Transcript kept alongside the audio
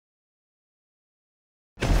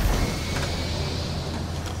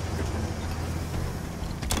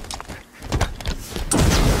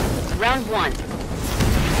Round 1.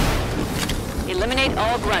 Eliminate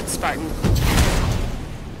all grunts, Spartan.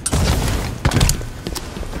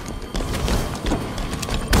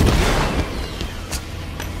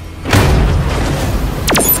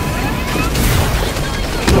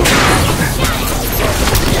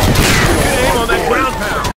 Aim on that ground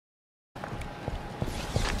pound.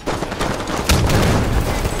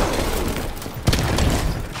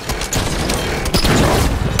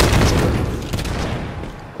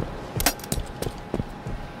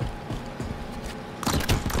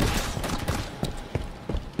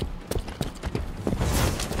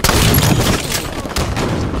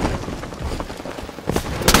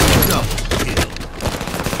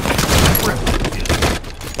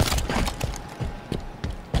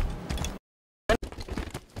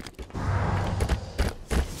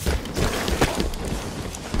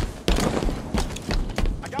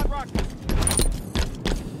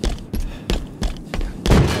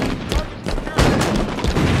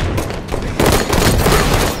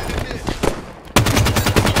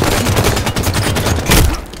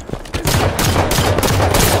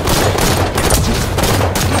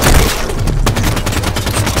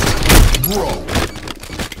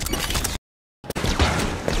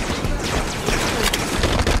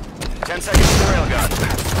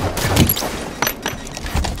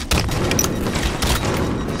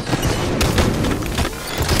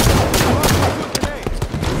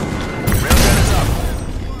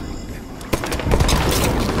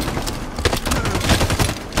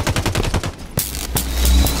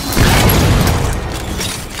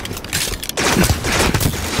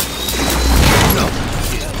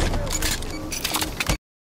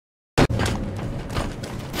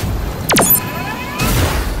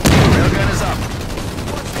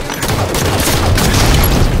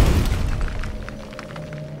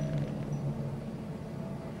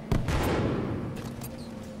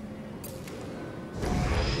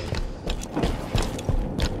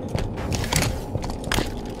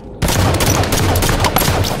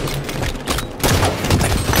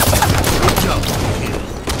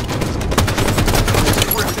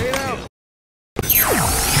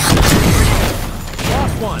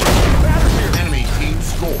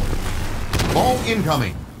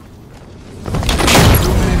 Incoming. 2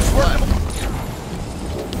 minutes left.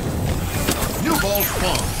 New ball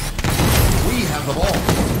spawn. We have the ball.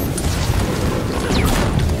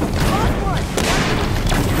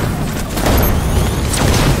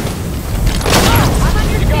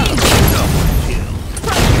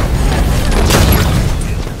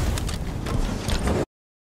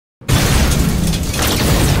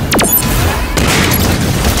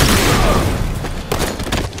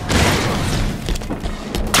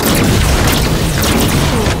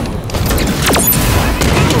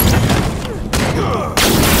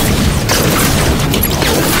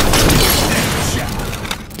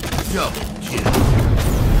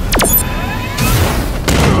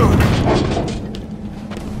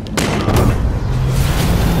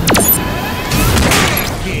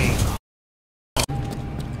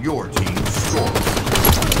 Your team scores.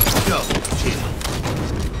 Double kill.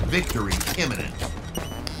 Victory imminent.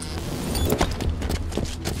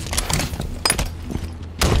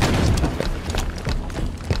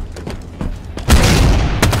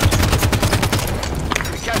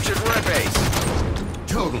 We captured Red Base.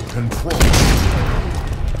 Total control.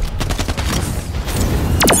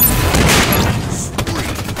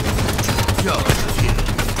 Spree. Double kill.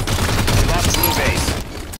 Lost Blue Base.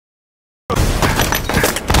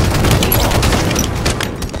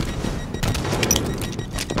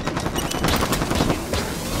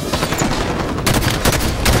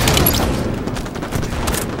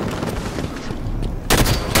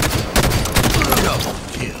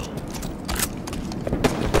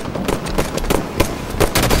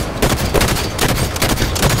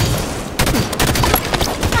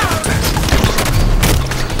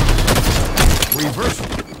 Reversal.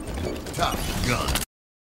 Top gun.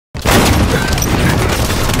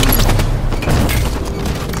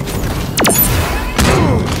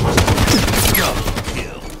 Double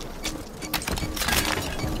kill.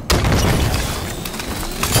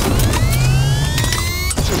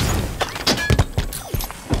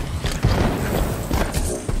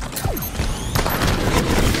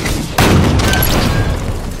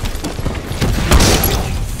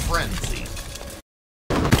 Frenzy.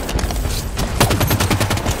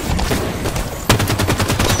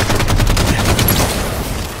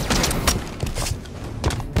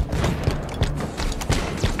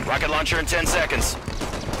 Rocket launcher in 10 seconds.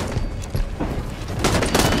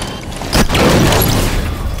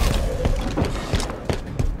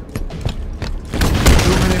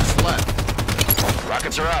 Two minutes left.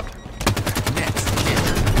 Rockets are up.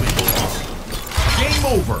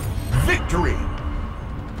 victory.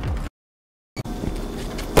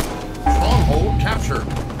 Stronghold captured.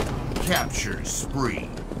 Capture spree.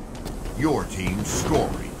 Your team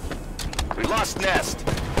scoring. We lost Nest.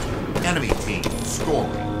 Enemy team scoring.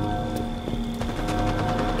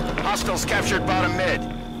 Hostiles captured bottom mid.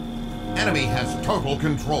 Enemy has total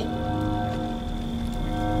control.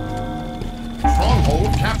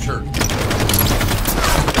 Stronghold captured.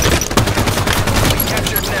 We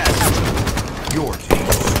captured Nest. Your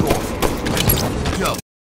team scoring. Double.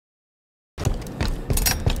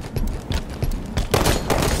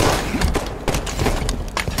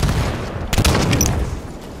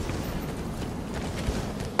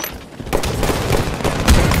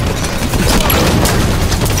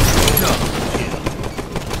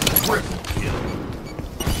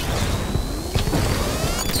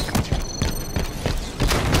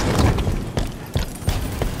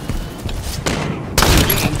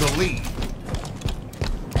 Lead.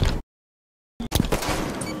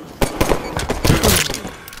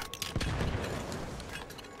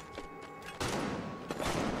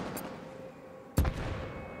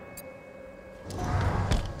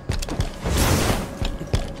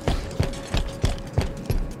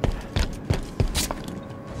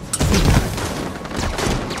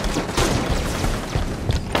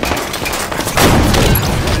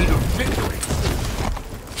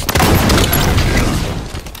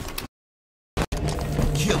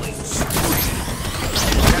 Killing spree.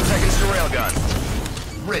 10 seconds to railgun.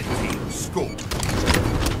 Red team scored.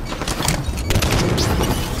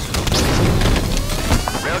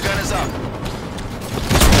 Railgun is up.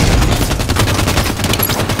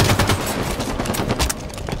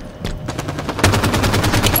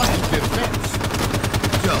 Flag defense.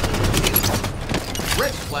 Double kill.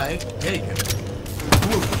 Red flag taken.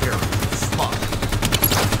 Blue carrier spotted.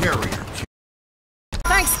 Carrier.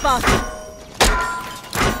 Thanks, Spartan.